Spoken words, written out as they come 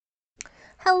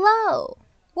Hello!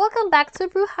 Welcome back to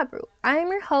Bruja Brew. I am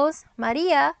your host,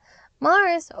 Maria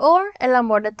Mars, or El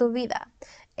Amor de Tu Vida,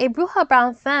 a Bruja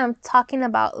Brown femme talking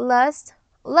about lust,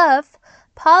 love,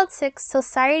 politics,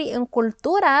 society, and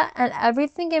cultura, and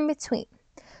everything in between.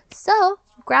 So,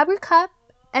 grab your cup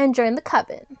and join the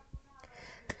coven.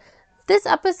 This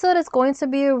episode is going to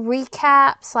be a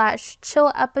recap /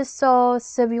 chill episode.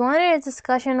 So if you wanted a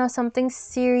discussion of something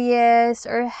serious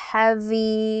or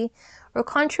heavy or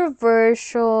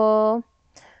controversial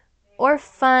or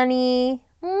funny,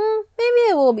 maybe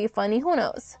it will be funny, who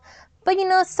knows. But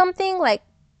something like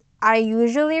I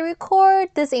usually record,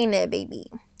 this ain't it, baby.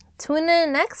 Tune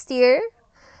in next year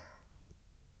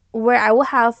where I will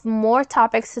have more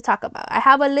topics to talk about. I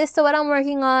have a list of what I'm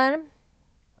working on.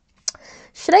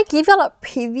 Should I give y'all a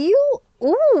preview?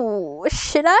 Ooh,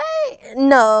 should I?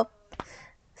 No.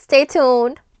 Stay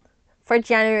tuned for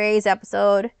January's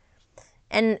episode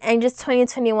and just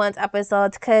 2021's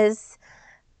episodes, because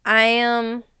I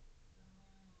am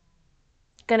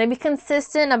gonna be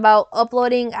consistent about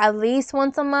uploading at least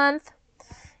once a month,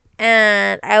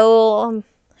 and I will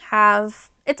have,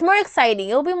 it's more exciting.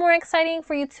 It'll be more exciting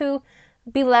for you to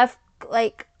be left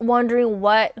like wondering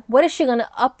what is she gonna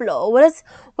upload?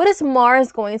 What is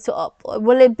Mars going to upload?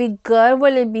 Will it be good?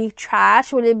 Will it be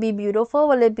trash? Will it be beautiful?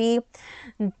 Will it be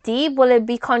deep? Will it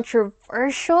be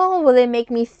controversial? Will it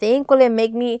make me think? Will it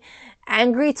make me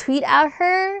angry tweet at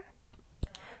her?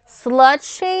 Slut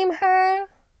shame her?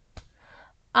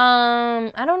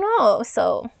 I don't know.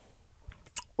 So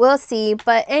we'll see.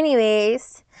 But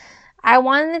anyways, I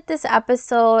wanted this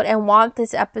episode and want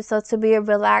this episode to be a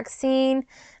relaxing,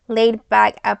 laid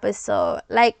back episode,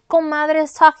 like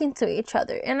comadres talking to each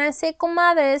other. And I say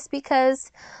comadres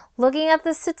because looking at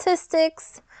the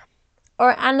statistics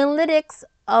or analytics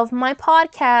of my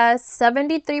podcast,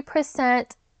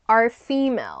 73% are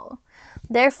female.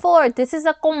 Therefore, this is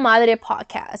a comadre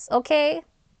podcast, okay?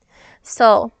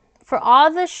 So, for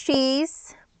all the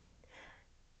she's,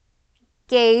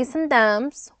 gays, and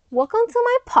thems, welcome to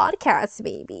my podcast,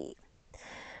 baby.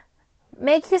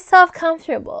 Make yourself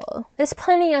comfortable. There's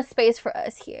plenty of space for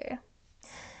us here.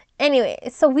 Anyway,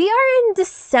 so we are in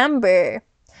December.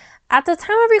 At the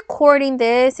time of recording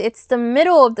this, it's the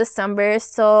middle of December,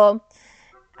 so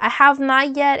I have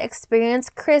not yet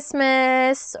experienced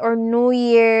Christmas or New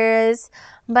Year's,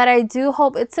 but I do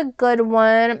hope it's a good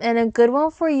one, and a good one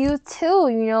for you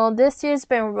too. This year's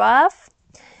been rough.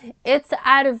 It's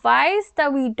advised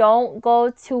that we don't go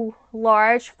to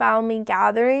large family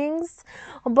gatherings,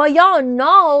 but y'all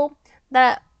know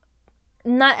that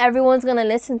not everyone's gonna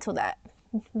listen to that.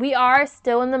 We are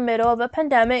still in the middle of a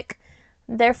pandemic,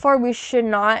 therefore we should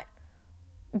not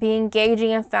be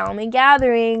engaging in family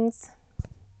gatherings.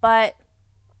 But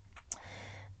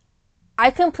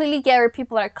I completely get where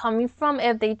people are coming from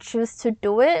if they choose to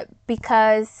do it,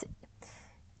 because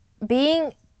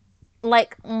being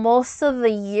like most of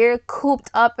the year cooped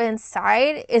up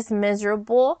inside is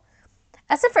miserable,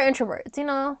 except for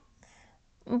introverts.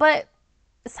 But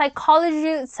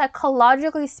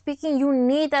psychologically speaking, you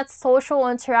need that social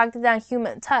interaction, that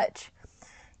human touch.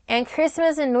 And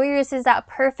Christmas and New Year's is that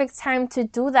perfect time to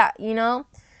do that,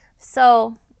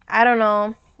 So, I don't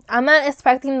know. I'm not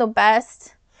expecting the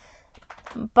best,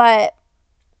 but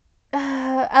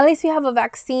at least we have a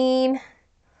vaccine.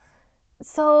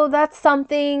 So that's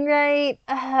something, right?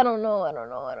 I don't know.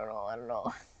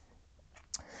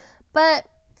 But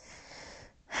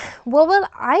what will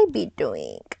I be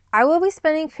doing? I will be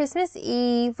spending Christmas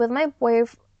Eve with my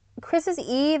boyfriend. Christmas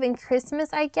Eve and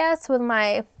Christmas, I guess, with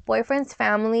my boyfriend's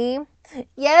family.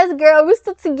 Yes, girl, we're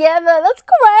still together. That's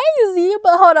crazy.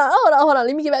 But hold on.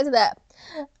 Let me get back to that.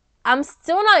 I'm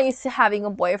still not used to having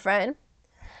a boyfriend.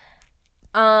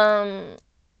 So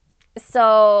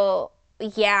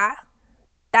yeah,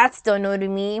 that's still new to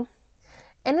me.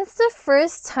 And it's the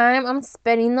first time I'm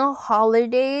spending the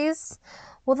holidays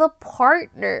with a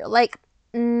partner. Like,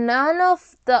 none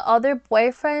of the other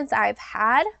boyfriends I've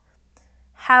had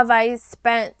have I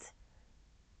spent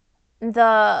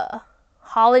the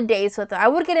holidays with them. I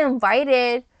would get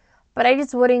invited, but I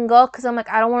just wouldn't go because I'm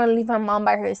like, I don't want to leave my mom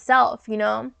by herself,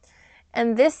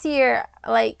 And this year,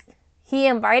 like, he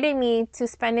invited me to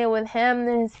spend it with him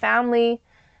and his family.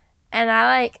 And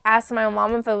I, like, asked my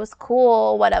mom if it was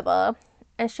cool or whatever.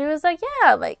 And she was like,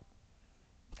 yeah, like,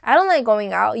 I don't like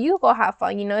going out. You go have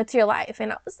fun, it's your life.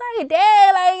 And I was like,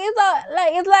 dang, like,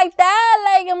 it's like that.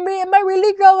 Like, am I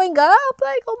really growing up?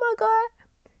 Like, oh my God.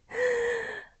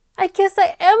 I guess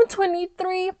I am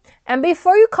 23. And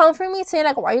before you come for me saying,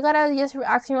 like, why you gotta just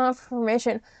ask me for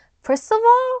permission? First of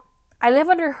all, I live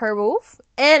under her roof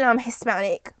and I'm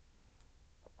Hispanic.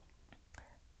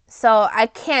 So I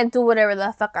can't do whatever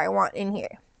the fuck I want in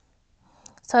here.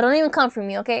 So don't even come for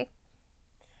me, okay?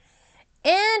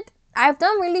 And I've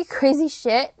done really crazy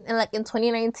shit in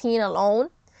 2019 alone.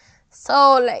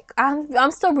 So like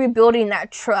I'm still rebuilding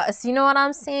that trust. You know what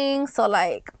I'm saying? So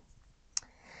like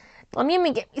don't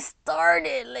even get me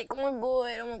started. Like, oh my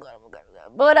god, oh my god, oh my god, oh my god.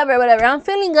 But whatever. I'm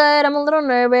feeling good. I'm a little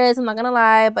nervous. I'm not gonna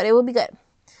lie, but it will be good.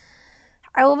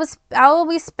 I will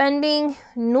be spending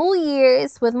New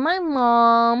Year's with my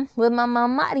mom, with my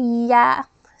mom Maria.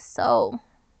 So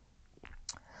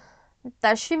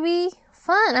that should be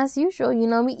fun as usual. You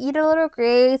know, we eat a little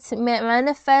grapes,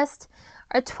 manifest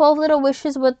our 12 little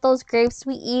wishes with those grapes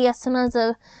we eat as soon as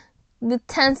the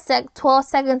 12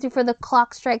 seconds before the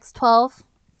clock strikes 12.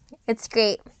 It's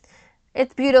great.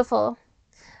 It's beautiful.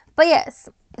 But yes,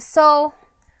 so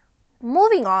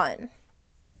moving on.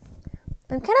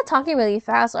 I'm kind of talking really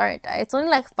fast, aren't I? It's only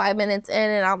like 5 minutes in,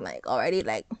 and I'm like already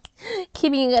like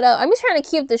keeping it up. I'm just trying to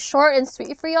keep this short and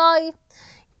sweet for y'all.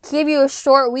 Give you a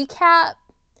short recap,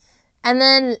 and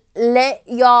then let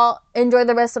y'all enjoy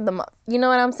the rest of the month. You know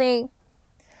what I'm saying?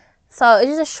 So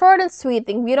it's just a short and sweet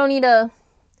thing. We don't need to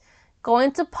go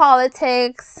into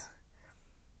politics,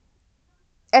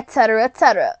 etc.,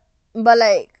 etc. But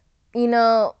like, you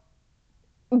know,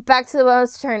 back to what I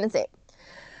was trying to say.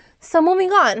 So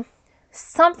moving on.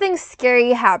 Something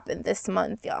scary happened this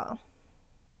month, y'all.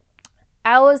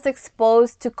 I was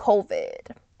exposed to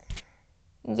COVID.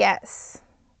 Yes,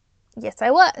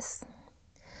 I was.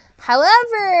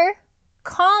 However,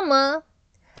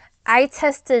 I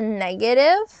tested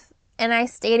negative and I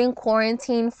stayed in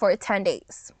quarantine for 10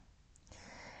 days.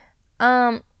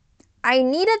 I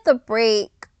needed the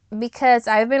break because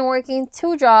I've been working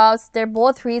 2 jobs. They're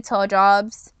both retail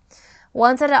jobs.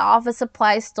 One's at an office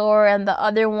supply store and the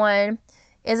other one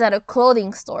is at a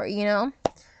clothing store, you know?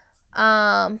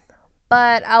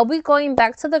 But I'll be going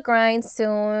back to the grind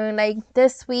soon. Like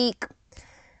this week,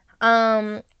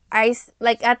 I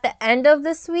like at the end of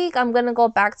this week, I'm gonna go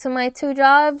back to my 2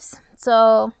 jobs.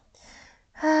 So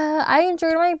I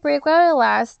enjoyed my break while it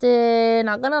lasted.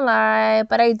 Not gonna lie,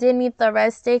 but I did need the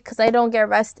rest day because I don't get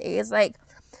rest days. Like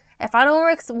if I don't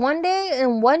work one day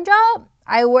in one job,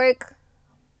 I work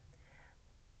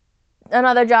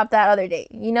another job that other day,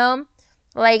 you know?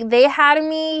 Like they had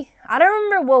me, I don't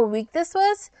remember what week this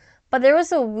was, but there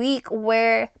was a week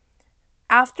where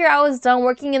after I was done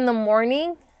working in the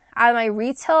morning at my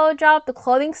retail job, the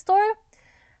clothing store,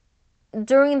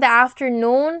 during the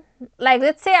afternoon, like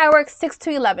let's say I work 6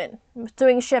 to 11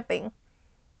 doing shipping.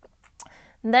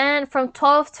 Then from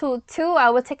 12 to 2, I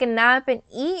would take a nap and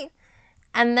eat.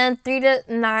 And then 3 to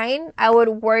 9, I would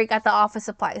work at the office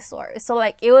supply store. So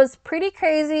like it was pretty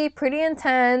crazy, pretty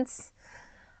intense.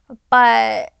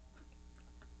 But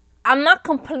I'm not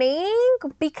complaining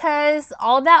because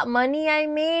all that money I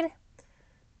made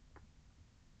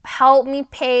helped me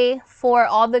pay for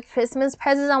all the Christmas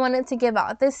presents I wanted to give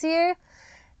out this year.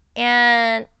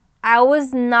 And I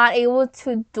was not able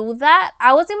to do that.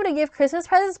 I was able to give Christmas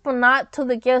presents, but not to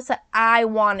the gifts that I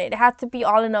wanted. It had to be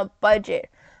all in a budget.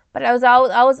 But I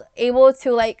was able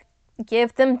to like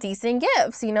give them decent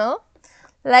gifts, you know?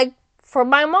 Like for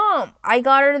my mom, I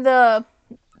got her the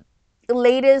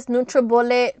latest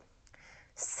NutriBullet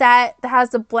set that has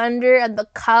the blender and the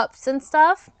cups and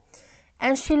stuff.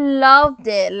 And she loved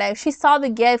it. Like she saw the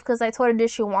gift because I told her, did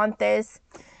she want this?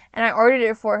 And I ordered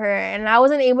it for her. And I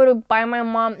wasn't able to buy my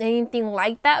mom anything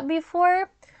like that before.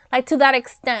 Like to that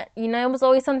extent. You know, it was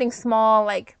always something small,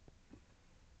 like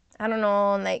I don't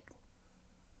know, like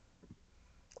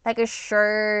a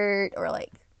shirt or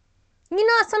like, you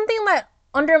know, something like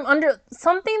under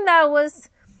something that was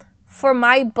for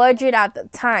my budget at the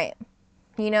time,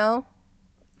 you know?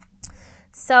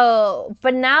 So,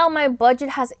 but now my budget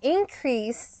has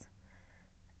increased.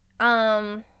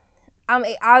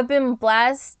 I've been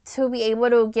blessed to be able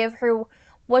to give her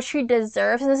what she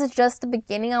deserves. This is just the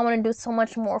beginning. I want to do so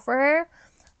much more for her.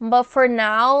 But for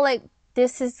now, like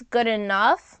this is good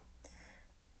enough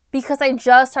because I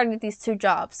just started these 2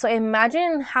 jobs. So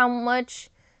imagine how much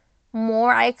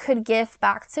more I could give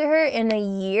back to her in a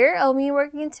year of me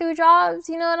working 2 jobs,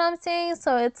 you know what I'm saying?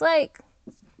 So it's like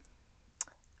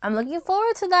I'm looking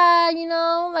forward to that, you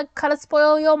know, like kind of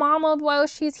spoil your mama while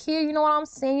she's here, you know what I'm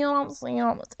saying? You know what I'm saying? You know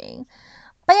what I'm saying?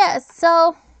 But yeah,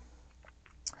 so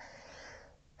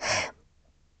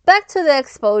back to the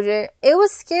exposure. It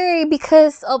was scary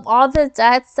because of all the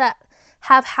deaths that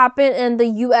have happened in the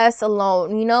US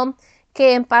alone, you know? Que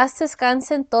en paz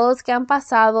descansen todos que han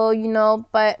pasado, you know,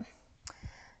 but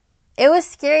it was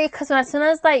scary because as soon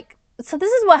as like, so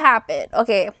this is what happened.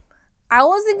 Okay, I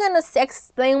wasn't gonna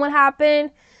explain what happened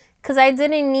Because I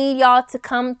didn't need y'all to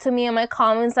come to me in my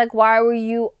comments like, why were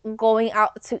you going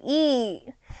out to eat?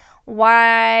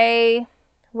 Why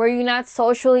were you not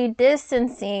socially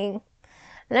distancing?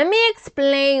 Let me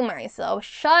explain myself.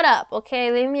 Shut up,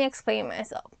 okay? Let me explain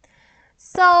myself.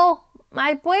 So,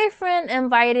 my boyfriend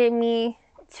invited me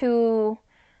to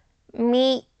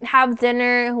have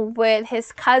dinner with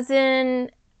his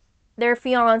cousin, their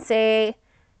fiance,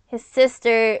 his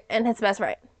sister, and his best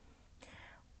friend.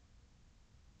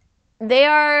 They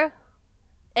are,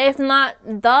 if not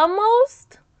the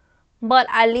most, but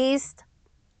at least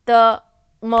the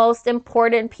most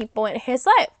important people in his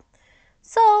life.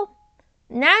 So,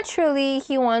 naturally,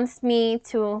 he wants me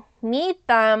to meet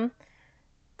them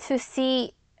to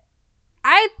see.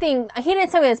 I think he didn't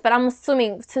tell me this, but I'm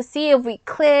assuming to see if we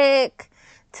click,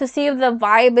 to see if the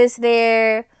vibe is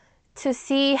there, to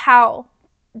see how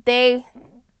they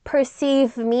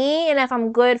perceive me and if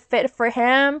I'm good fit for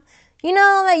him. You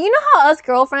know, like, you know how us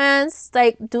girlfriends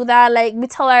like do that. Like, we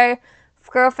tell our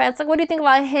girlfriends like, what do you think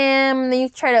about him? And then you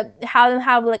try to have them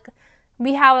have like,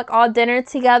 we have like all dinner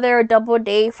together or double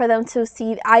date for them to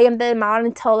see I am the amount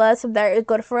and tell us if they're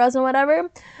good for us and whatever.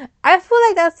 I feel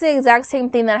like that's the exact same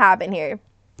thing that happened here.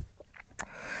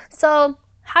 So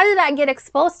how did I get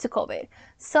exposed to COVID?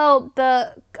 So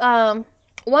the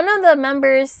one of the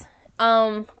members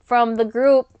from the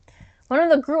group, one of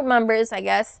the group members, I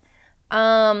guess,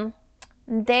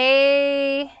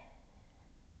 they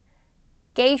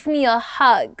gave me a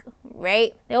hug,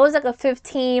 right? It was like a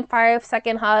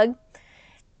 5-second hug.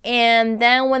 And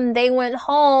then when they went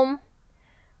home,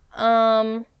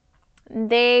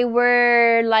 they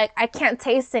were like, I can't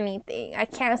taste anything. I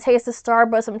can't taste the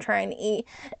Starbucks I'm trying to eat.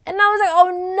 And I was like,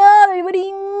 oh no, what do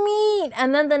you mean?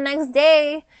 And then the next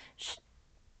day,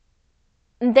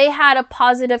 they had a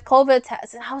positive COVID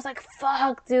test. And I was like,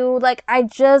 fuck, dude. Like, I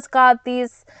just got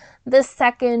this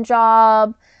second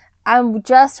job. I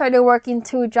just started working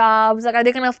 2 jobs. Like, are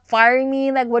they gonna fire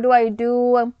me? Like, what do I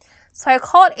do? So I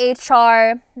called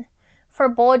HR for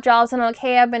both jobs and I'm like,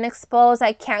 hey, I've been exposed.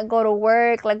 I can't go to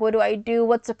work. Like, what do I do?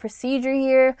 What's the procedure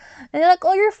here? And they're like,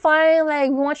 oh, you're fine. Like,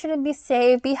 we want you to be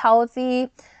safe, be healthy,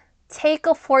 take a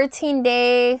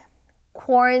 14-day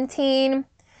quarantine.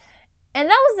 And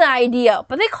that was the idea.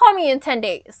 But they called me in 10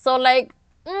 days. So, like,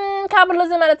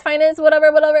 capitalism at its finest,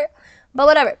 whatever. But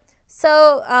whatever.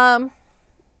 So,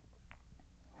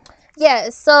 yeah.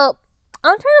 So,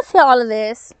 I'm trying to say all of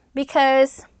this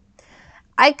because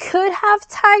I could have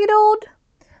titled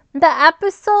the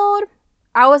episode,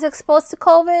 I was exposed to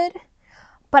COVID,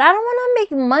 but I don't want to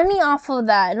make money off of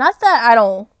that. Not that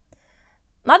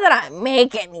I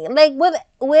make any. Like,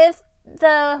 with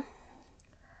the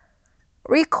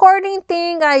recording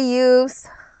thing I use,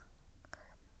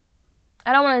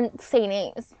 I don't want to say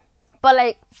names, but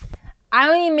like, I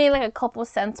only made like a couple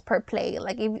cents per play.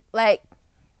 Like,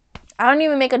 I don't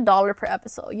even make $1 per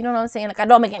episode. You know what I'm saying? Like, I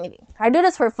don't make anything. I do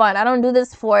this for fun. I don't do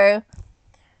this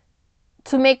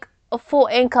to make a full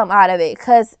income out of it,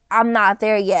 because I'm not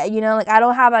there yet. You know, like, I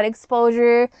don't have that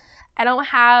exposure. I don't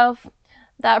have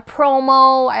that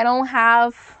promo.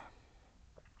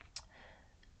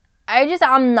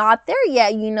 I'm not there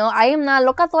yet, you know. I am not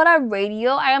Locatora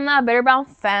Radio. I am not Better Brown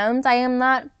Femmes. I am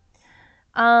not,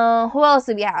 who else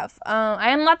do we have? I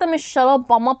am not the Michelle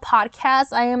Obama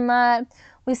podcast. I am not,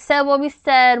 We Said What We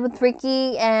Said with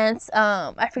Ricky and,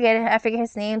 I forget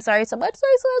his name. Sorry so much.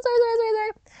 Sorry.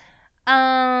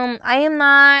 I am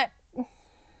not,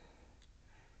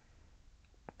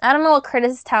 I don't know what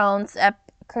Curtis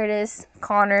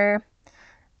Connor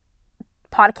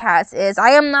podcast is.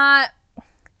 I am not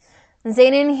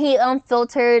Zayn and Heat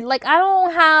Unfiltered. Like, I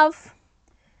don't have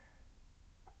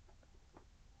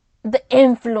the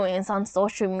influence on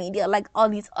social media like all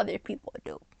these other people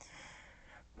do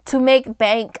to make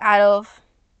bank out of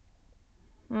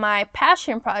my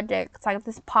passion projects, like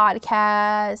this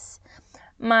podcast,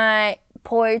 my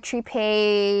poetry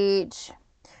page,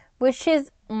 which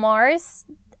is Mars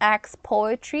X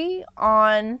Poetry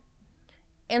on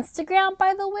Instagram,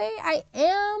 by the way. I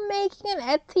am making an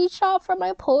Etsy shop for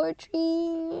my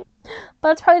poetry,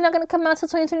 but it's probably not going to come out till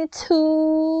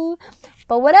 2022.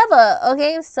 But whatever.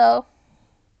 Okay, so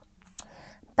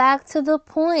back to the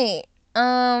point.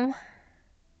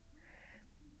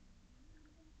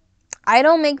 I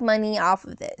don't make money off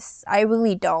of this. I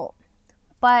really don't.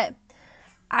 But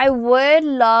I would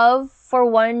love for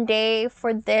one day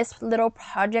for this little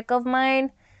project of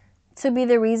mine to be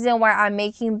the reason why I'm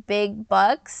making big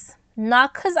bucks.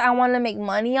 Not because I want to make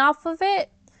money off of it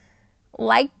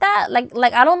like that.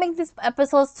 Like I don't make these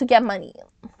episodes to get money.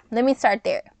 Let me start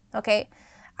there, okay?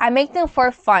 I make them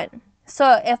for fun.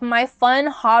 So if my fun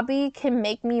hobby can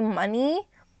make me money,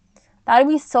 That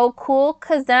would be so cool,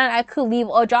 because then I could leave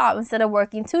a job instead of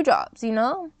working 2 jobs,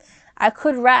 I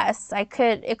could rest.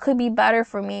 It could be better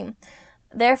for me.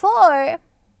 Therefore,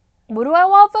 what do I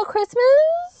want for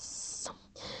Christmas?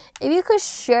 If you could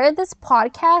share this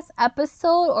podcast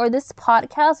episode or this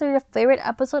podcast or your favorite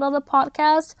episode of the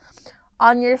podcast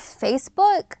on your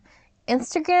Facebook,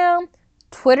 Instagram,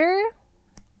 Twitter,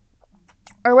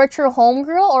 or with your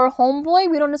homegirl or homeboy,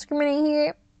 we don't discriminate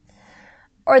here,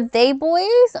 or they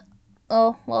boys,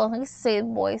 oh, well, let's say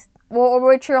boys, or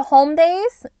with your home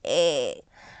days, I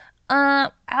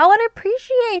would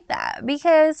appreciate that,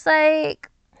 because, like,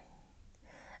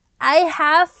 I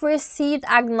have received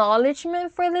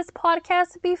acknowledgement for this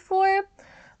podcast before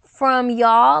from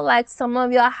y'all. Like, some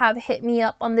of y'all have hit me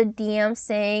up on the DM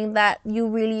saying that you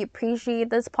really appreciate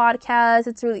this podcast.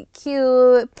 It's really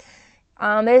cute.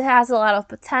 It has a lot of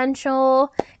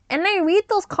potential. And I read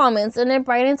those comments and it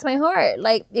brightens my heart.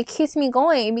 Like, it keeps me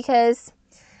going, because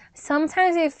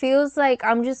sometimes it feels like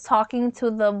I'm just talking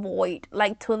to the void,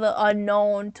 like to the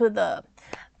unknown, to the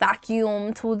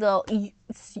vacuum, to the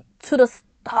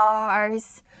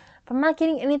stars. But I'm not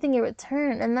getting anything in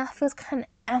return, and that feels kind of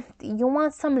empty. You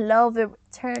want some love in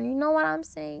return. You know what I'm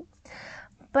saying?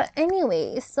 But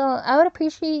anyway, so I would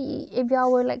appreciate if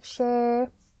y'all would like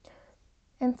share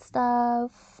and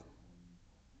stuff.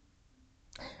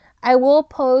 I will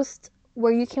post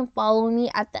where you can follow me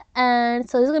at the end.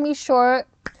 So this is gonna be short.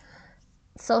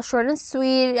 So short and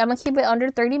sweet. I'm gonna keep it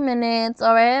under 30 minutes.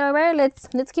 Alright.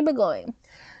 Let's keep it going.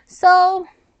 So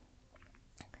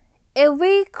if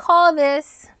we call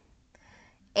this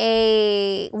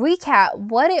a recap,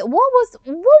 what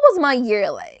was my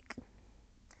year like?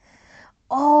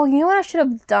 Oh, you know what I should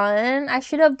have done? I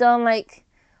should have done like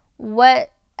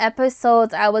what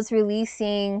episodes I was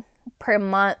releasing per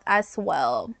month as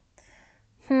well.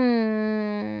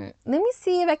 Let me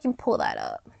see if I can pull that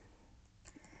up.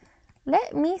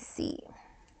 Let me see.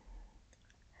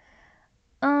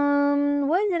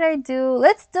 What did I do?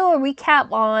 Let's do a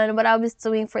recap on what I was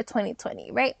doing for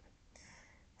 2020, right?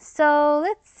 So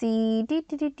let's see. If you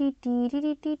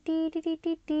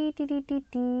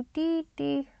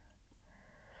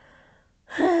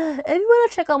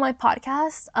want to check out my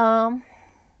podcast, I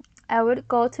would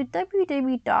go to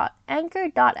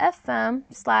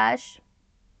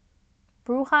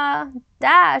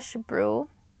www.anchor.fm/bruja-brew.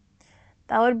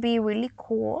 That would be really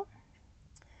cool.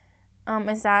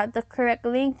 Is that the correct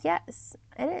link? Yes,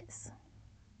 it is.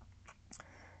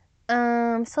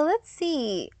 So let's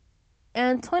see.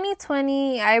 In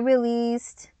 2020, I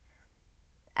released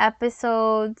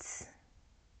episodes.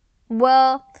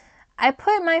 Well, I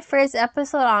put my first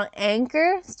episode on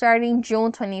Anchor starting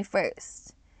June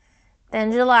 21st.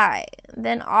 Then July.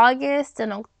 Then August.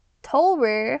 Then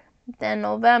October. Then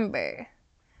November.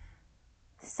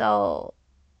 So,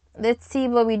 let's see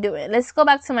what we're doing. Let's go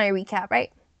back to my recap,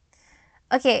 right?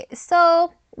 Okay,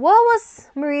 so what was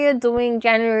Maria doing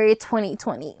January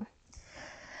 2020?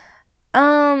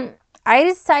 I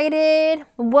decided,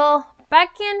 well,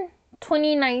 back in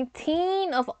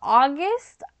 2019 of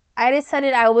August, I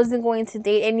decided I wasn't going to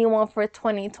date anyone for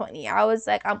 2020. I was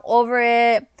like, I'm over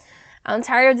it. I'm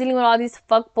tired of dealing with all these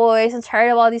fuckboys. I'm tired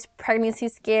of all these pregnancy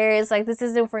scares. Like, this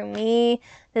isn't for me.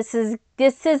 This is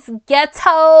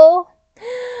ghetto.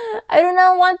 I do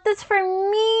not want this for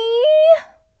me.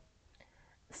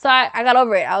 So I got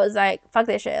over it. I was like, fuck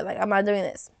this shit. Like, I'm not doing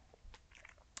this.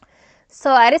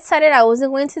 So I decided I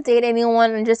wasn't going to date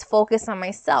anyone and just focus on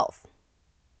myself.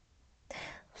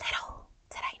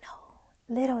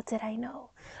 Little did I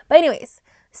know. But anyways,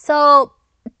 so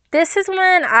this is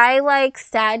when I like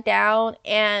sat down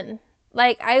and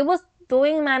like I was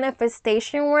doing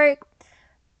manifestation work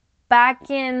back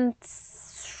in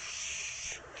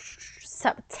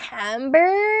September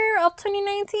of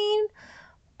 2019.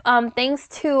 Thanks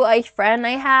to a friend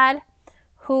I had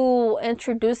who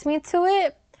introduced me to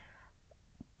it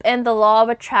and the law of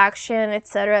attraction,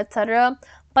 etc.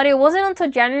 But it wasn't until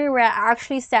January where I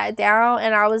actually sat down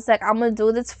and I was like, I'm gonna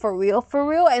do this for real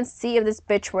and see if this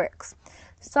bitch works.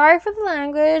 Sorry for the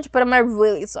language, but I'm not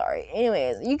really sorry.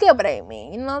 Anyways, you get what I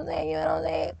mean. You know what I'm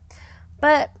saying?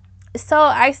 But so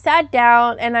I sat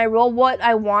down and I wrote what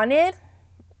I wanted,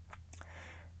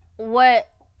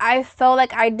 what I felt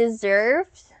like I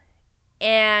deserved,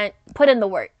 and put in the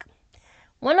work.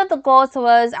 One of the goals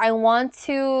was I want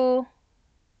to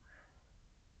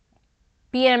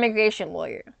be an immigration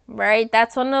lawyer, right?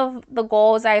 That's one of the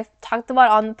goals I've talked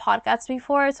about on the podcast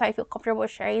before, so I feel comfortable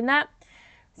sharing that.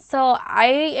 So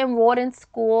I enrolled in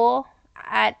school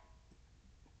at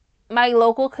my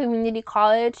local community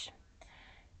college,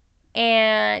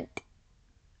 and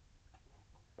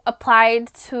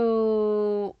applied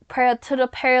to the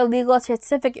paralegal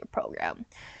certificate program.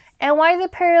 And why the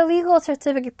paralegal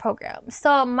certificate program?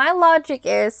 So my logic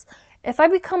is, if I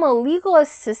become a legal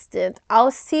assistant,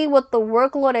 I'll see what the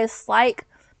workload is like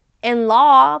in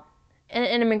law, in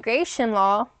immigration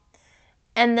law,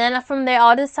 and then from there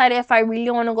I'll decide if I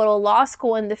really want to go to law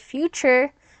school in the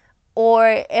future,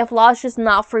 or if law is just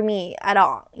not for me at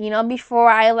all, before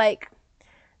I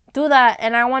do that.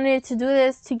 And I wanted to do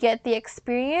this to get the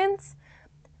experience,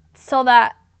 so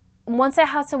that once I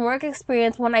have some work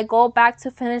experience, when I go back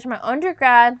to finish my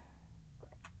undergrad,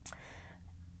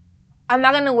 I'm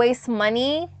not gonna waste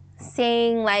money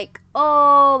saying I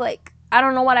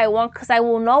don't know what I want, because I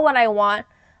will know what I want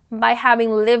by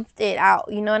having lived it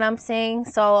out. You know what I'm saying?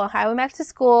 So I went back to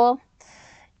school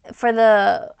for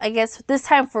this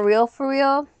time for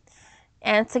real,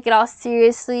 and took it all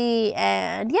seriously.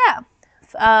 And yeah,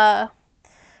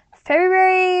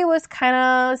 February was kind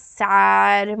of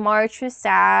sad. March was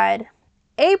sad.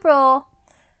 April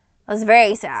was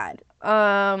very sad.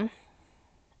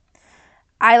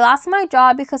 I lost my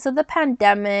job because of the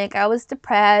pandemic. I was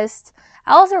depressed.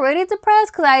 I was already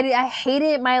depressed because I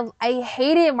hated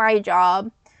my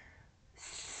job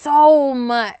so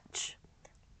much.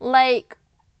 I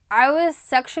was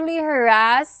sexually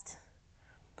harassed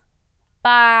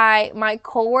by my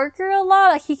coworker a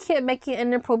lot. He kept making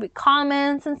inappropriate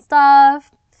comments and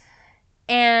stuff.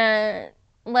 And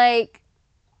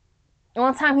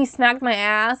one time he smacked my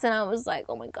ass, and I was like,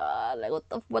 oh my god,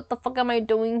 what the fuck am I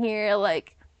doing here?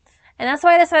 And that's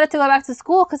why I decided to go back to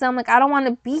school, because I'm I don't want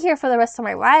to be here for the rest of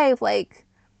my life.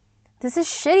 This is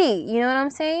shitty, you know what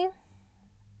I'm saying?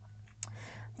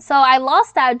 So I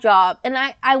lost that job, and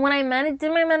I when I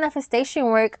did my manifestation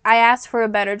work, I asked for a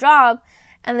better job,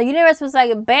 and the universe was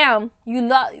like, bam,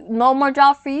 no more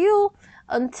job for you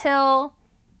until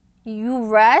you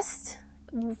rest,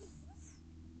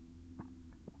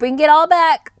 bring it all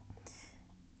back,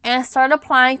 and start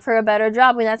applying for a better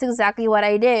job. And that's exactly what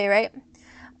I did, right?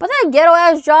 But that ghetto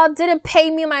ass job didn't pay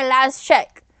me my last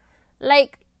check.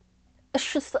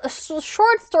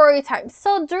 Short story time.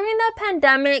 So during the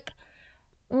pandemic,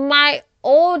 my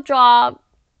old job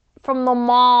from the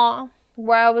mall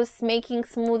where I was making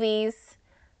smoothies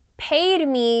paid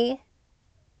me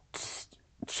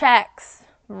checks,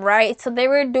 right? So they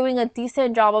were doing a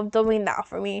decent job of doing that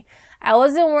for me. I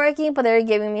wasn't working, but they were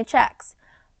giving me checks.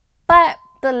 But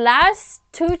the last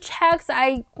 2 checks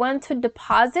I went to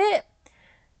deposit,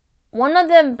 one of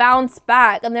them bounced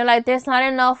back, and they're like, there's not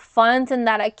enough funds in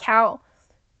that account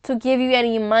to give you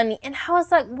any money. And I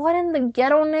was like, what in the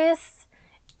ghetto-ness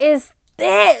is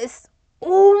this?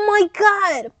 Oh my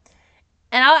god.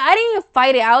 And I didn't even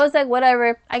fight it. I was like,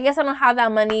 whatever, I guess I don't have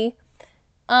that money.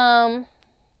 And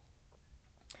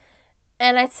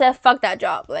I said, fuck that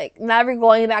job. Never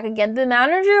going back again. The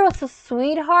manager was a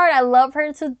sweetheart. I love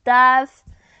her to death.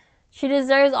 She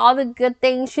deserves all the good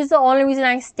things. She's the only reason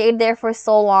I stayed there for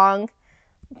so long.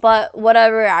 But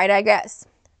whatever, I digress.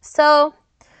 So,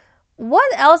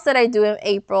 what else did I do in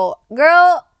April?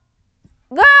 Girl,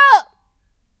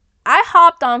 I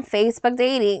hopped on Facebook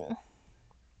dating.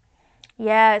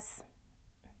 Yes.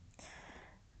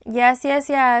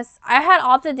 I had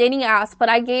all the dating apps, but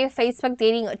I gave Facebook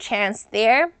dating a chance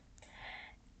there.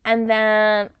 And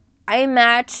then I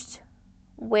matched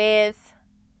with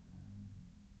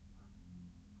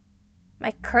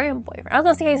my current boyfriend. I was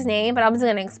gonna say his name, but I wasn't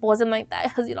gonna expose him like that,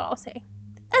 because you know what I'm saying.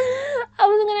 I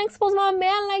wasn't gonna expose my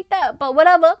man like that, but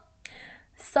whatever.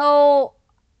 So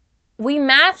we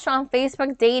matched on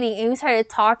Facebook dating, and we started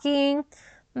talking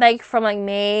from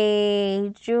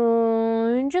May,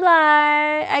 June,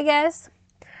 July, I guess.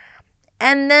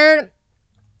 And then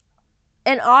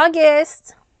in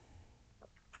August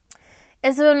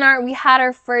is when we had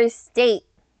our first date.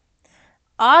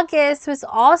 August was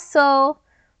also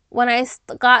when I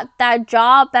got that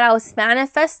job that I was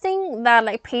manifesting,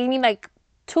 that paid me $2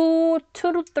 to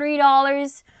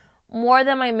 $3 more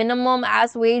than my minimum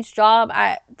as wage job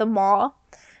at the mall.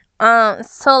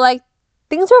 So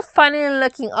things were finally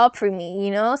looking up for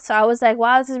me, So I was like,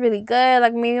 wow, this is really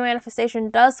good. Maybe manifestation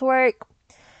does work.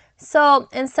 So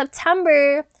in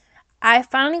September, I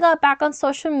finally got back on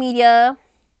social media.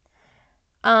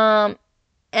 And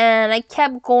I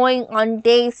kept going on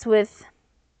dates with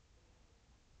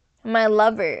my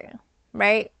lover,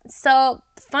 right? So,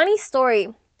 funny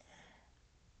story.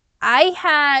 I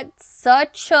had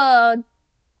such a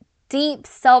deep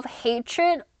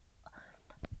self-hatred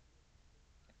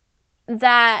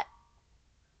that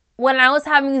when I was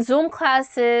having Zoom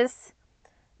classes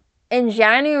in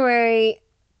January,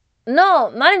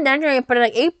 no, not in January, but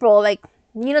April,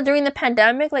 during the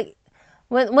pandemic,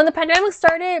 when the pandemic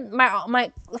started,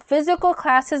 my physical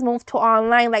classes moved to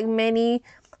online, like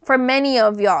for many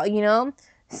of y'all, you know.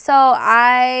 So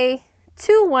I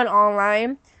too went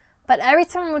online, but every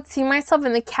time I would see myself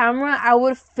in the camera, I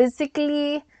would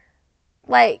physically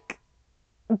like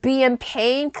be in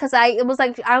pain because it was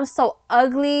like, I'm so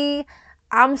ugly,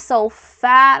 I'm so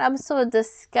fat, I'm so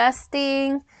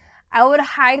disgusting. I would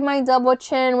hide my double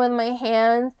chin with my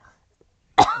hands.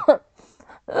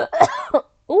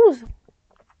 Ooh,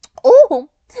 ooh,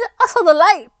 I saw the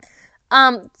light.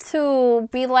 To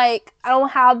be like, I don't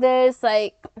have this,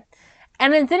 like,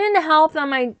 and it didn't help that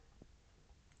my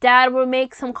dad would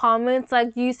make some comments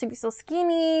like, you used to be so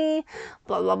skinny,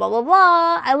 blah blah blah blah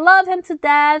blah. I love him to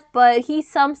death, but he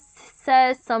says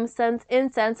some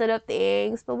insensitive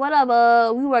things, but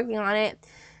whatever, we working on it.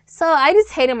 So I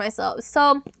just hated myself.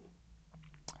 So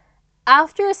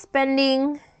after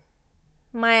spending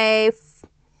my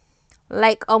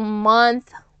like a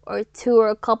month or two or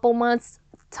a couple months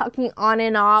talking on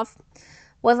and off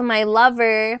with my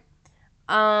lover,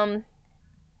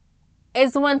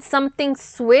 is when something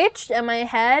switched in my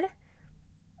head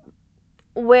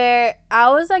where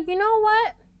I was like, you know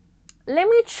what? Let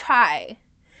me try.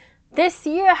 This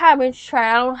year I haven't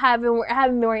tried. I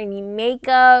haven't been wearing any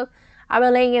makeup. I've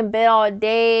been laying in bed all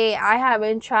day. I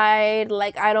haven't tried.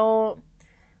 Like, I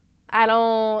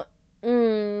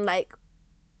like,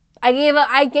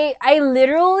 I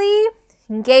literally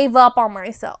gave up on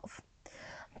myself.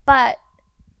 But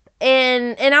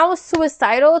and I was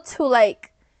suicidal to,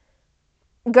 like,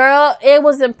 girl, it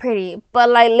wasn't pretty. But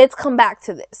like, let's come back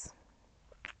to this.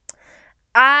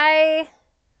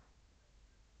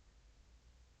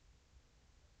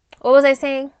 What was I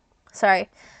saying? Sorry.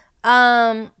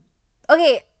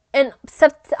 Okay, in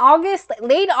August,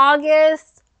 late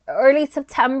August, early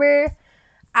September,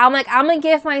 I'm like, I'm gonna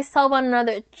give myself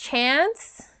another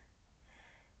chance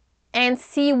and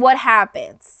see what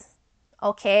happens.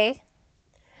 Okay?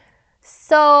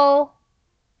 So,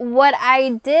 what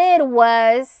I did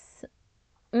was,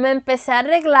 me empecé a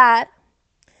arreglar.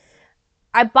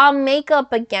 I bought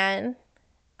makeup again.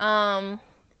 And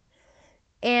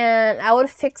I would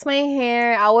fix my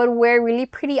hair. I would wear really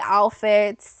pretty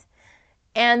outfits.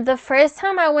 And the first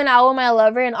time I went out with my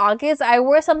lover in August, I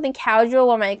wore something casual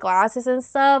with my glasses and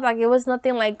stuff. Like, it was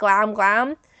nothing like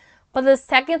glam. But the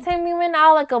second time we went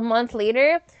out, like a month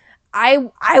later, I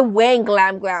went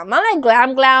glam. Not like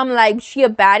glam like she a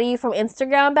baddie from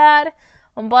Instagram bad.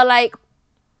 But like,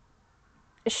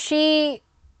 she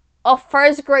a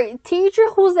first grade teacher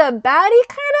who's a baddie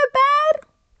kind of bad.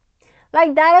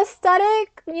 Like that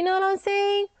aesthetic, you know what I'm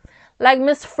saying? Like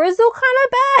Miss Frizzle kind of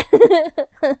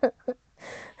bad.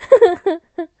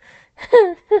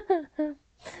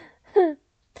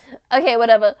 Okay,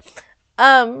 whatever.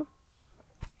 So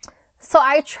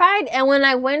I tried, and when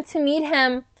I went to meet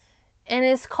him in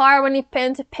his car when he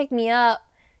came to pick me up,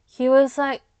 he was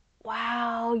like,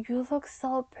 "Wow, you look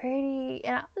so pretty,"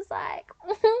 and I was like,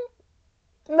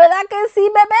 "But I can see,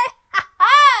 baby."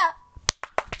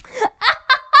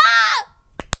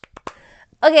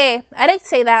 Okay, I didn't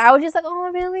say that. I was just like,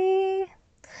 "Oh, really?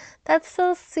 That's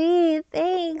so sweet.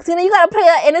 Thanks." You know, you gotta play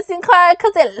that innocent card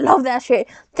because they love that shit.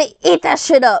 They eat that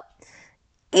shit up.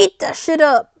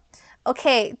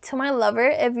 Okay, to my lover,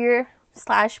 if you're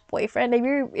 / boyfriend, if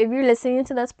you're listening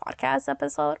to this podcast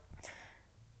episode,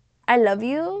 I love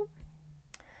you.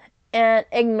 And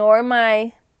ignore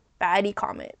my baddie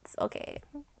comments, okay?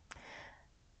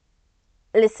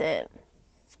 Listen,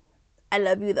 I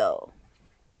love you though.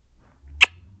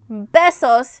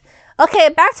 Besos. Okay,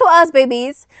 back to us,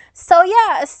 babies. So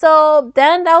yeah, so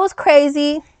then that was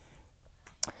crazy.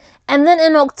 And then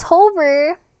in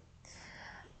October,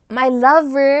 my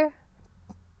lover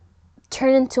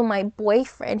turned into my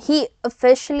boyfriend. He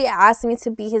officially asked me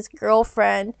to be his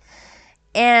girlfriend.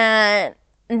 And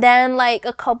then, like,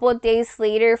 a couple of days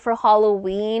later for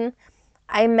Halloween,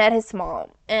 I met his mom.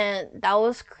 And that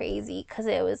was crazy because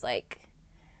it was like,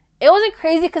 it wasn't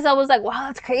crazy because I was like, wow,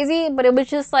 that's crazy. But it was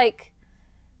just like,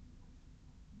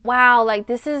 wow, like,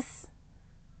 this is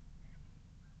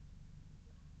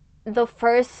the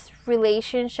first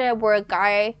relationship where a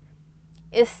guy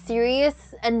is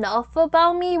serious enough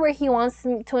about me where he wants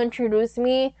to introduce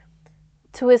me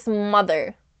to his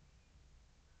mother.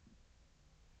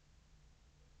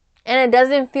 And it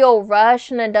doesn't feel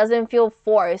rushed and it doesn't feel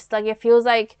forced. Like, it feels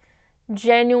like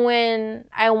genuine.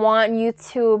 I want you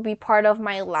to be part of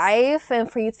my life,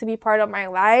 and for you to be part of my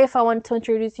life, I want to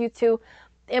introduce you to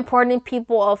important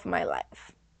people of my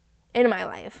life. In my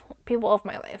life. People of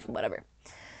my life. Whatever.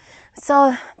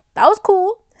 So, that was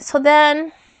cool. So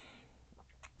then,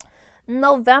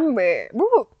 November. We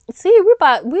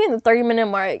in the 30-minute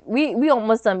mark. We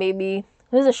almost done, baby.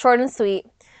 This is short and sweet.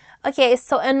 Okay,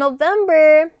 so in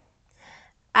November,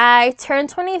 I turned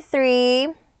 23.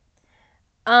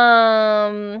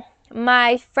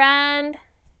 My friend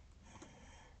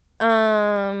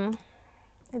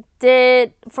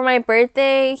did for my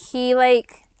birthday, he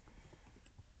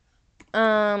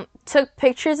took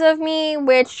pictures of me,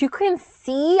 which you can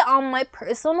see on my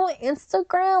personal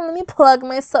Instagram. Let me plug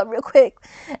myself real quick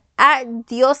at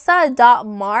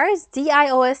diosa.mars,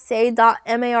 diosa.mars.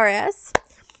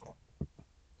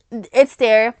 It's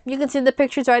there. You can see the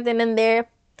pictures right then and there.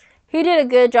 He did a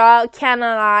good job.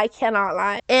 Cannot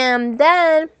lie. And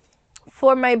then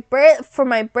for my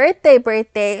birthday,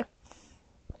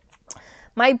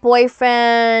 my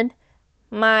boyfriend,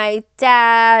 my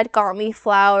dad got me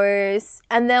flowers.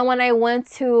 And then when my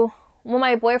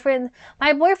boyfriend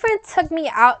took me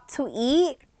out to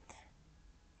eat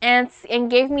and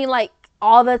gave me like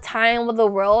all the time of the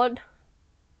world,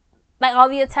 like all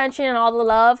the attention and all the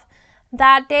love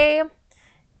that day.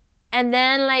 And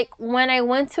then like when I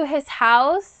went to his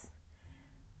house,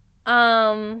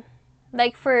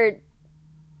 like for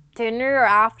dinner or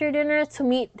after dinner to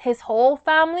meet his whole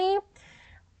family,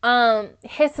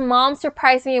 his mom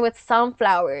surprised me with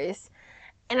sunflowers.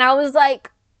 And I was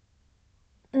like,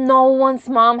 no one's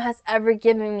mom has ever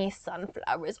given me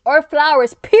sunflowers or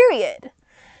flowers, period.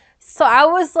 So I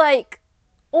was like,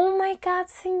 oh my God,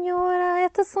 señora,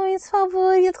 estos son mis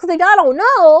favoritos. Because y'all don't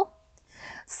know,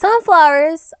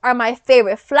 sunflowers are my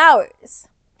favorite flowers.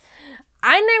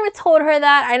 I never told her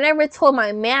that. I never told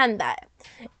my man that.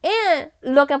 And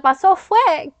lo que pasó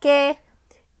fue que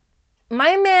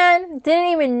my man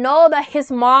didn't even know that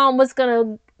his mom was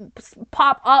gonna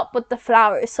pop up with the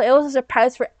flowers. So it was a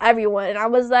surprise for everyone. And I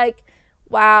was like,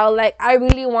 wow, like I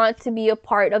really want to be a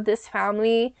part of this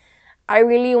family. I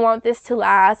really want this to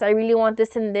last. I really want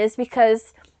this and this,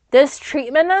 because this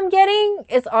treatment I'm getting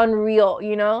is unreal,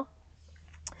 you know?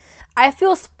 I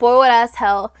feel spoiled as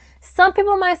hell. Some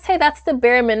people might say that's the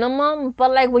bare minimum,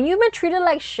 but like when you've been treated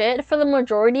like shit for the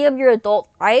majority of your adult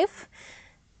life,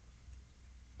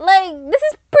 like this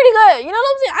is pretty good. You know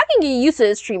what I'm saying? I can get used to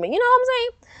this treatment. You know what I'm saying?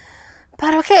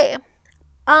 But okay,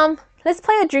 let's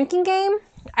play a drinking game.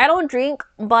 I don't drink,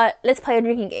 but let's play a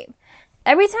drinking game.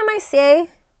 Every time I say,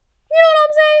 you know what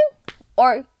I'm saying,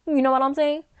 or you know what I'm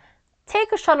saying,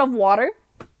 take a shot of water.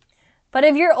 But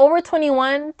if you're over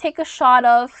 21, take a shot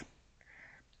of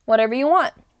whatever you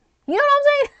want. You know what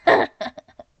I'm saying?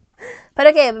 But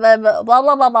okay, blah, blah, blah,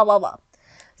 blah, blah, blah, blah.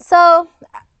 So,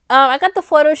 I got the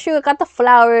photo shoot, I got the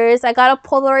flowers, I got a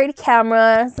Polaroid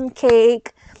camera, some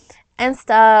cake, and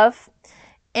stuff.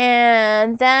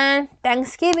 And then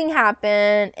Thanksgiving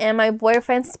happened, and my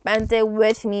boyfriend spent it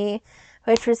with me,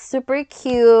 which was super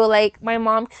cute. Like, my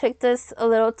mom cooked us a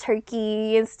little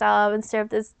turkey and stuff, and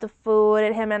served us the food,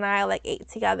 and him and I, like, ate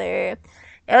together.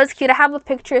 It was cute. I have a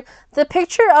picture. The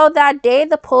picture of that day,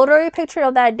 the Polaroid picture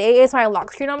of that day is my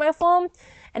lock screen on my phone.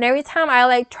 And every time I,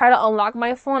 like, try to unlock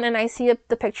my phone and I see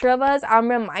the picture of us, I'm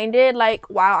reminded, like,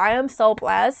 wow, I am so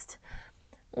blessed.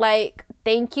 Like,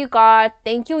 thank you, God.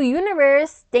 Thank you,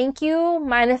 universe. Thank you,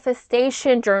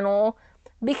 manifestation journal.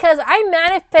 Because I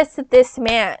manifested this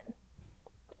man.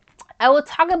 I will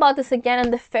talk about this again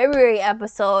in the February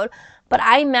episode. But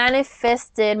I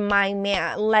manifested my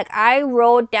man. Like, I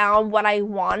wrote down what I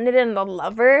wanted in the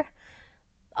lover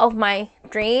of my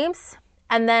dreams.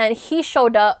 And then he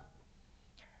showed up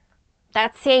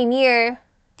that same year.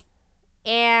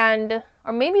 Or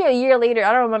maybe a year later.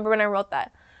 I don't remember when I wrote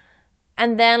that.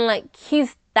 And then, like,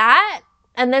 he's that.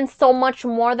 And then so much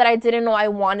more that I didn't know I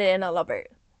wanted in a lover.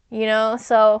 You know?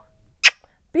 So,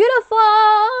 beautiful.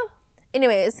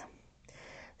 Anyways.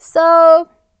 So,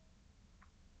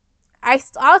 I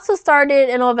also started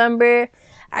in November.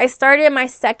 I started my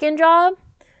second job,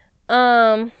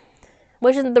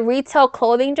 which is the retail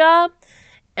clothing job.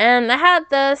 And I had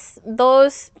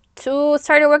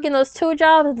started working those two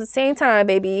jobs at the same time,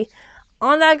 baby.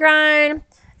 On that grind.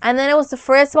 And then it was the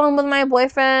first one with my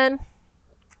boyfriend.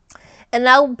 And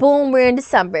now, boom, we're in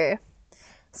December.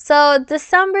 So,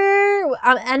 December,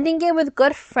 I'm ending it with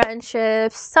good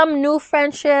friendships. Some new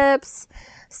friendships.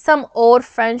 Some old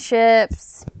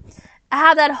friendships. I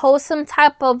have that wholesome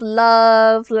type of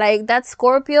love, like that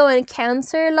Scorpio and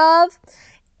Cancer love.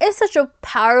 It's such a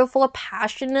powerful,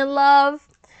 passionate love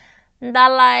that,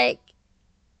 like,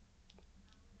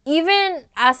 even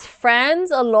as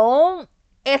friends alone,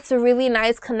 it's a really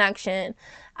nice connection.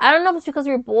 I don't know if it's because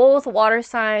we're both water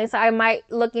signs. I might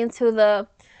look into the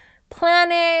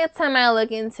planets. I might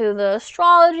look into the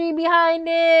astrology behind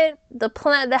it.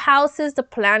 The houses, the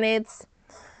planets.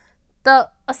 the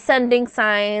ascending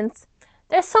signs.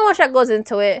 There's so much that goes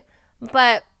into it.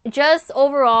 But just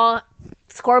overall,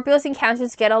 Scorpios and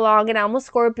Cancers get along, and I'm a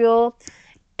Scorpio.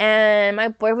 And my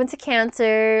boyfriend's a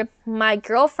Cancer. My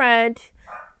girlfriend,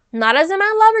 not as in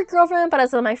my lover girlfriend, but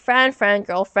as in my friend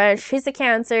girlfriend, she's a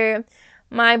Cancer.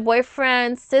 My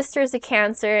boyfriend's sister's a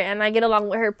Cancer, and I get along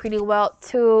with her pretty well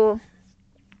too.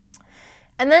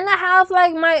 And then I have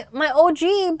like my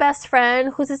OG best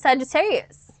friend who's a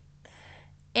Sagittarius.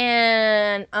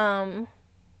 And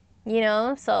you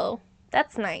know, so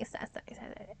that's nice. That's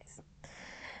nice.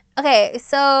 Okay,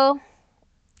 so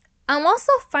I'm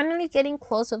also finally getting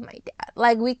close with my dad.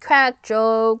 Like, we crack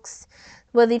jokes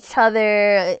with each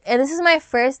other. And this is my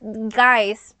first,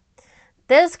 guys,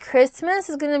 this Christmas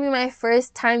is going to be my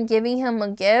first time giving him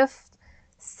a gift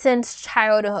since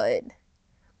childhood.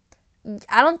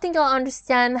 I don't think I'll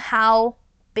understand how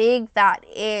big that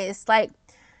is. Like,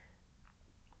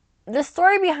 the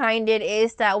story behind it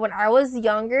is that when I was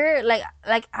younger,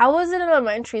 like I was in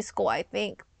elementary school, I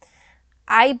think,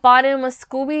 I bought him a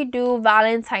Scooby-Doo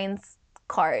Valentine's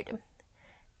card.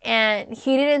 And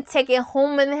he didn't take it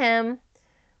home with him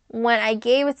when I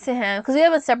gave it to him. Because we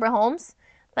live in separate homes.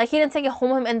 Like, he didn't take it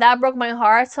home with him. And that broke my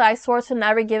heart. So I swore to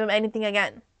never give him anything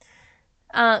again.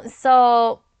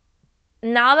 So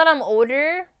now that I'm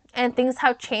older and things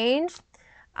have changed,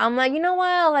 I'm like, you know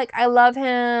what? Like, I love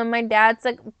him. My dad's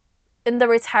like in the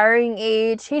retiring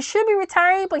age. He should be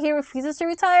retiring, but he refuses to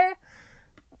retire.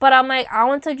 But I'm like, I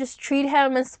want to just treat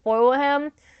him and spoil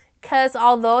him, because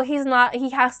although he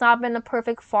has not been a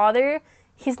perfect father,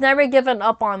 he's never given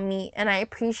up on me, and I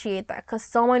appreciate that, because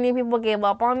so many people gave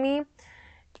up on me,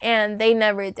 and they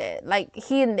never did. Like,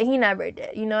 he never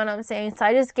did. You know what I'm saying? So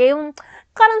I just got him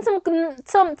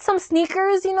some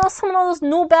sneakers. You know, some of those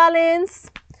New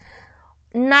Balance,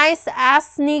 nice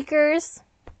ass sneakers.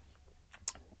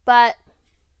 But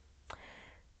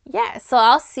yeah, so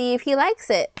I'll see if he likes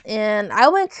it. And I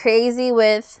went crazy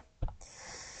with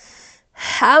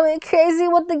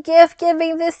the gift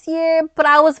giving this year, but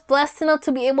I was blessed enough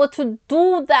to be able to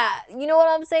do that. You know what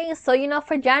I'm saying? So, you know,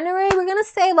 for January, we're going to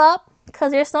save up,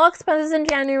 because there's no expenses in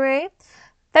January.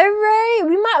 February,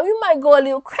 we might go a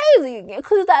little crazy again,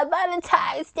 because it's that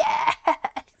Valentine's Day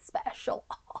special.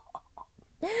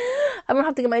 I'm going to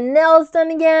have to get my nails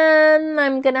done again.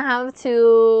 I'm going to have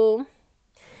to...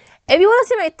 If you want to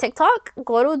see my TikTok,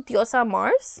 go to Diosa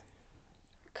Mars,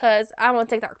 because I'm on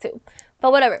TikTok too.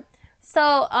 But whatever.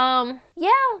 So, yeah,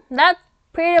 that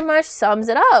pretty much sums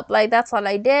it up. Like, that's all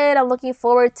I did. I'm looking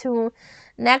forward to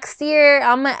next year.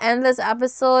 I'm going to end this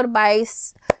episode by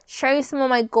sharing some of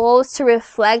my goals to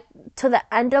reflect to the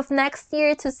end of next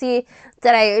year, to see,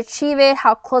 did I achieve it?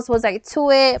 How close was I to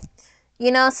it?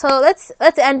 You know, so let's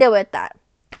end it with that.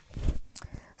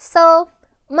 So,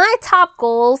 my top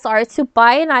goals are to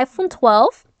buy an iPhone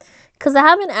 12, because I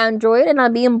have an Android and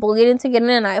I'm being bullied into getting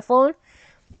an iPhone.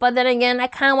 But then again, I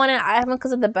kind of want an iPhone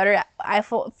because of the better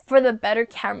iPhone, for the better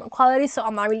camera quality. So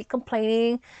I'm not really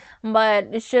complaining. But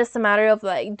it's just a matter of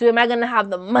like, am I going to have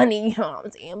the money? You know what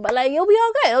I'm saying? But like, it'll be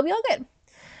all good. It'll be all good.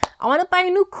 I want to buy a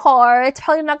new car. It's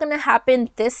probably not going to happen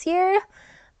this year.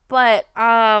 But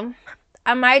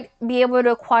I might be able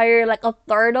to acquire like a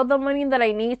third of the money that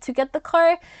I need to get the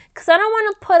car, because I don't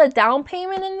want to put a down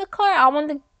payment in the car. I want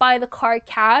to buy the car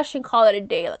cash and call it a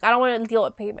day. Like, I don't want to deal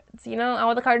with payments, you know? I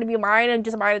want the car to be mine and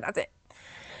just mine, and that's it.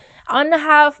 I want to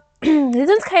have this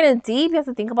is kind of deep. You have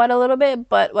to think about it a little bit,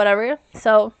 but whatever.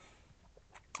 So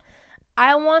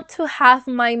I want to have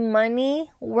my money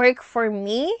work for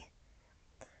me,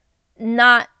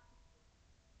 not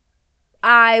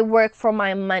I work for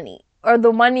my money. Or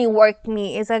the money work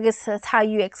me, is I guess that's how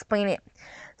you explain it.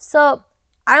 So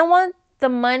I want the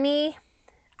money,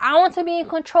 I want to be in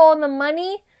control of the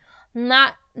money,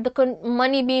 not the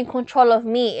money being in control of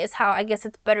me, is how I guess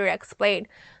it's better explained.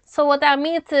 So what that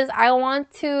means is I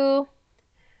want to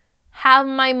have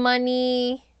my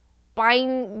money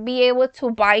be able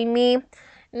to buy me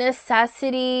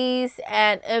necessities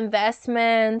and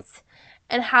investments,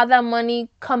 and have that money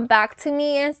come back to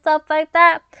me and stuff like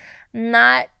that.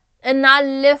 Not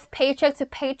live paycheck to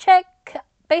paycheck,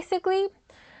 basically.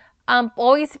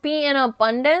 Always be in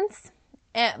abundance,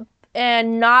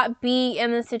 and not be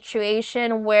in a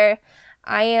situation where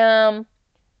I am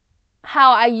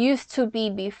how I used to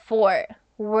be before,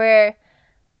 where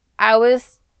I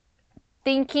was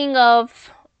thinking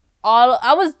of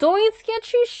I was doing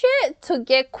sketchy shit to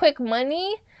get quick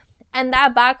money, and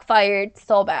that backfired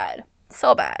so bad.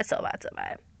 So bad.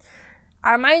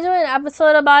 I might do an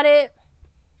episode about it,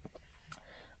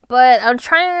 but I'm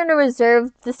trying to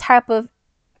reserve this type of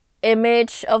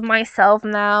image of myself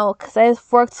now, because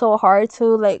I've worked so hard to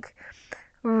like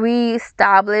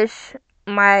reestablish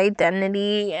my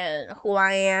identity and who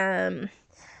I am.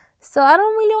 So I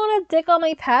don't really want to dig on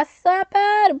my past that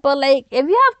bad, but like if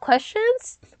you have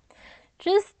questions,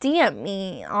 just DM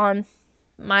me on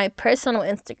my personal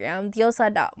Instagram,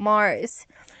 diosa.mars,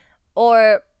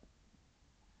 or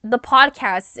the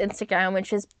podcast's Instagram,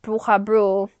 which is Bruja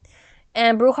Brew.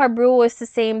 And Bruja Brew is the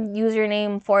same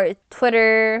username for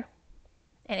Twitter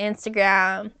and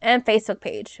Instagram and Facebook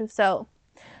page. So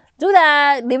do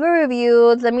that, leave a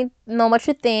review, let me know what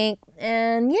you think,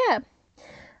 and yeah.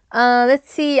 Let's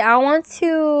see. I want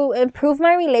to improve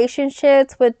my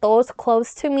relationships with those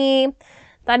close to me.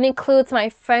 That includes my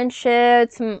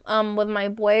friendships, with my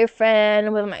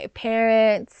boyfriend, with my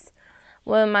parents,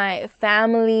 with my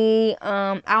family.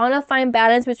 I want to find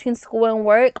balance between school and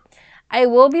work. I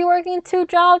will be working 2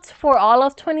 jobs for all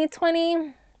of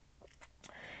 2020.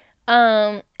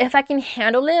 If I can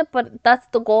handle it, but that's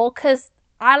the goal, cause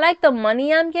I like the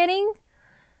money I'm getting.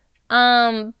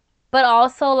 But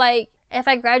also like if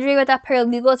I graduate with that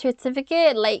paralegal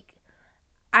certificate, like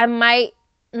I might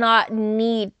not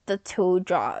need the 2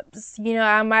 jobs. You know,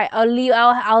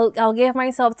 I'll give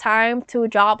myself time to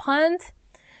job hunt,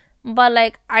 but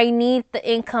like I need the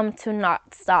income to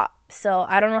not stop. So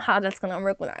I don't know how that's gonna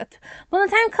work with that. When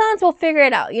the time comes, we'll figure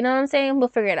it out. You know what I'm saying? We'll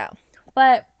figure it out.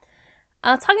 But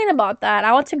talking about that,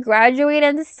 I want to graduate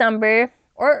in December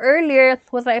or earlier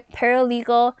with my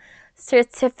paralegal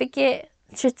certification.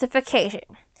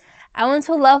 I want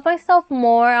to love myself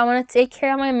more. I want to take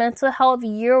care of my mental health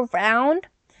year round.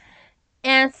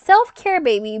 And self-care,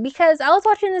 baby, because I was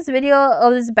watching this video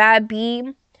of this bad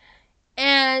bee,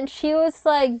 and she was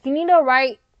like, you need to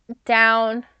write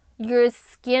down your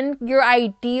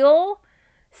ideal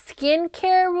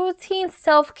skincare routine,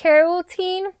 self-care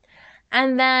routine,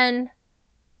 and then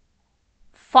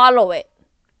follow it.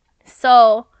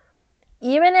 So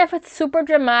even if it's super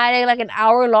dramatic, like an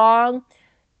hour long,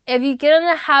 if you get in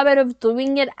the habit of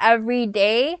doing it every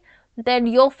day, then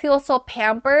you'll feel so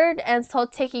pampered and so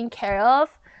taken care of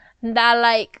that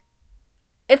like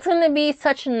it's gonna be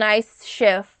such a nice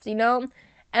shift, you know?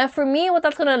 And for me, what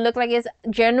that's gonna look like is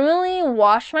genuinely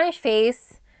wash my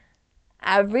face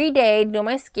every day, do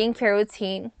my skincare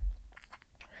routine,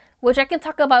 which I can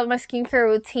talk about my skincare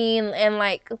routine and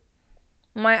like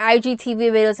my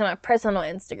IGTV videos and my personal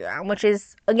Instagram, which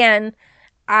is again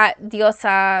at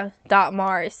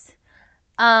diosa.mars.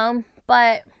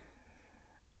 But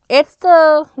it's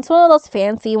one of those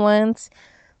fancy ones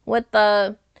with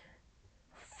the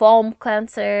foam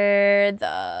cleanser,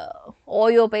 the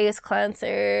oil-based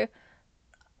cleanser,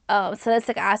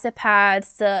 salicylic acid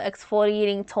pads, the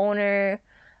exfoliating toner,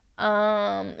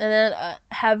 and then a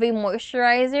heavy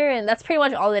moisturizer, and that's pretty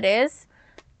much all it is.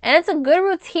 And it's a good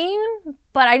routine,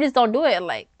 but I just don't do it.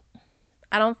 Like,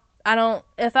 I don't.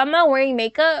 If I'm not wearing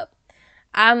makeup,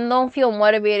 I don't feel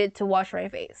motivated to wash my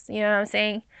face. You know what I'm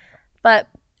saying? But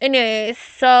anyways,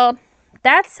 so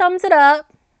that sums it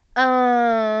up.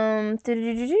 Hold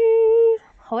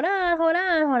on.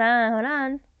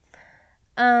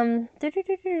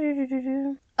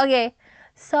 Okay,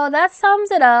 so that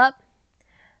sums it up.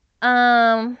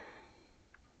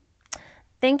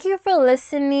 Thank you for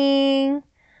listening.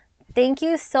 Thank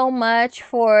you so much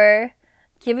for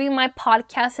giving my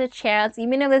podcast a chance.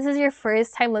 Even if this is your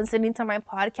first time listening to my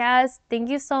podcast, thank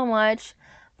you so much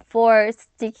for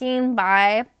sticking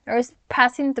by or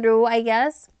passing through, I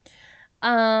guess.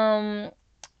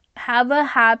 Have a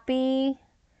happy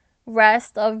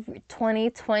rest of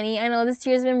 2020. I know this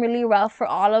year's been really rough for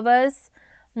all of us,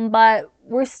 but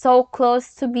we're so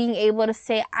close to being able to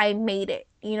say I made it,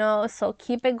 you know? So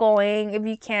keep it going if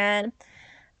you can.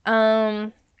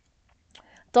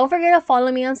 Don't forget to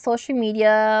follow me on social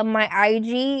media. My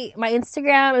IG, my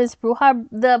Instagram is Bruja.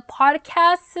 The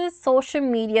podcast's social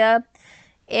media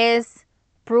is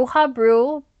Bruja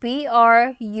Brew,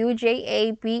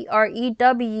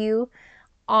 BRUJABREW,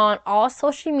 on all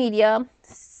social media,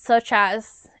 such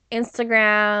as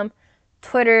Instagram,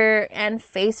 Twitter, and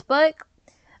Facebook.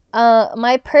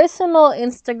 My personal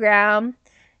Instagram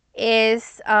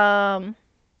is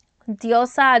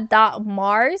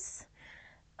diosa.mars.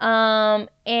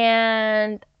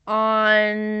 And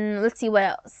on, let's see what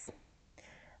else.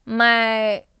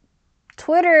 My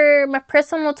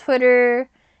personal Twitter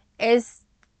is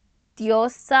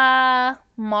Diosa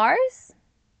Mars.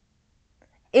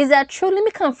 Is that true? Let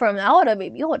me confirm that. Hold up,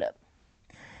 baby. Hold up.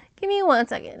 Give me 1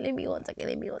 second.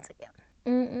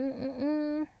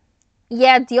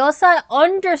 Yeah,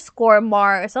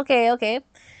 Diosa_Mars. Okay.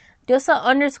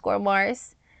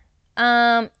 Diosa_Mars.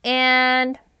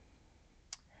 And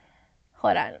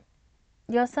hold on.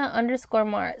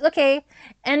 Diosa_Mars. Okay.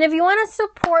 And if you want to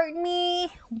support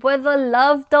me with a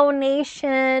love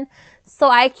donation so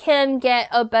I can get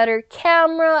a better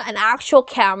camera, an actual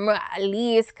camera at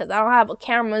least, because I don't have a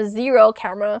camera, zero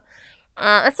camera.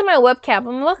 That's my webcam.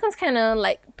 But my webcam's kind of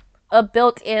like a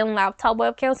built-in laptop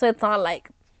webcam, so it's not like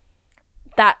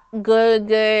that good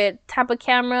type of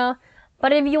camera.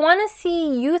 But if you want to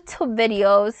see YouTube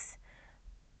videos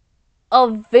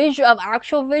of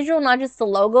actual visual, not just the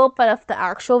logo, but of the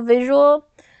actual visual,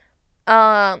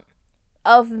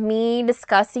 of me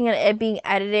discussing and it being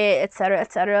edited,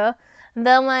 etc.,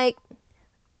 then like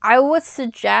I would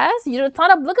suggest, it's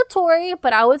not obligatory,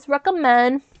 but I would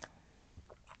recommend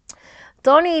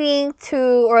donating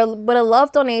to, or with a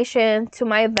love donation to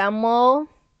my Venmo,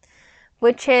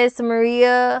 which is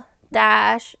Maria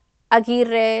Aguirre,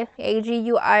 Aguirre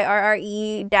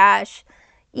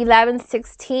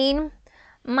 -1116.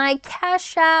 My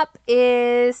Cash App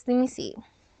is, let me see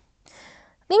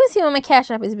what my Cash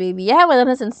App is, baby. I haven't done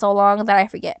this in so long that I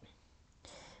forget.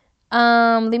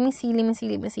 Let me see.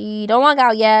 Don't log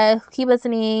out yet. Keep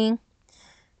listening.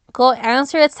 Go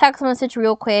answer a text message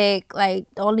real quick. Like,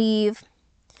 don't leave.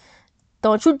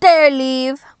 Don't you dare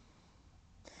leave.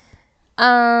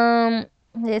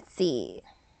 Let's see.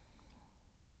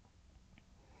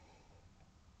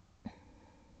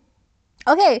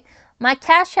 Okay, my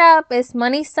Cash App is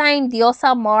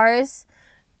 _Diosa Mars,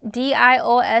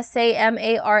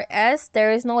 DIOSAMARS.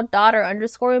 There is no dot or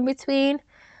underscore in between.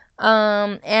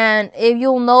 And if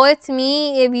you'll know it's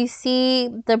me if you see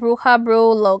the Bruja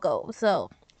Brew logo.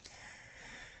 So,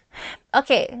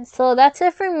 okay, so that's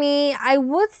it for me. I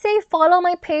would say follow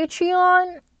my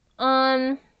Patreon,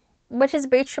 which is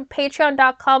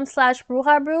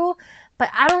patreon.com/BrujaBrew. But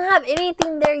I don't have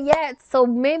anything there yet, so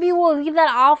maybe we'll leave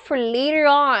that off for later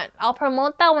on. I'll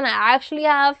promote that when I actually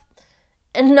have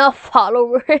enough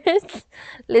followers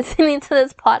listening to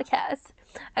this podcast.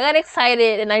 I got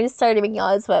excited and I just started making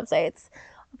all these websites.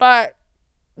 But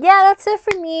yeah, that's it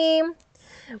for me.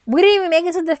 We didn't even make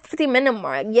it to the 50-minute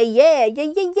mark. Yeah.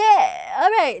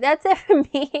 Alright, that's it for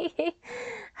me.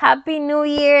 Happy New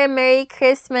Year, Merry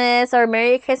Christmas, or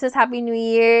Merry Christmas, Happy New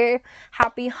Year,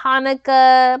 Happy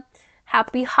Hanukkah,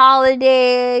 Happy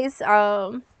Holidays.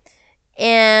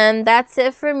 And that's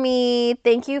it for me.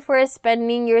 Thank you for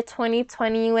spending your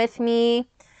 2020 with me.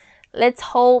 Let's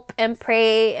hope and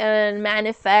pray and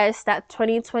manifest that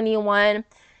 2021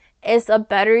 is a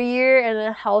better year and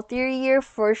a healthier year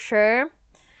for sure.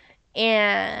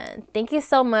 And thank you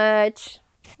so much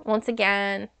once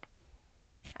again.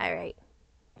 All right.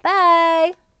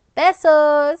 Bye.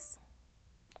 Besos.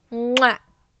 Mwah.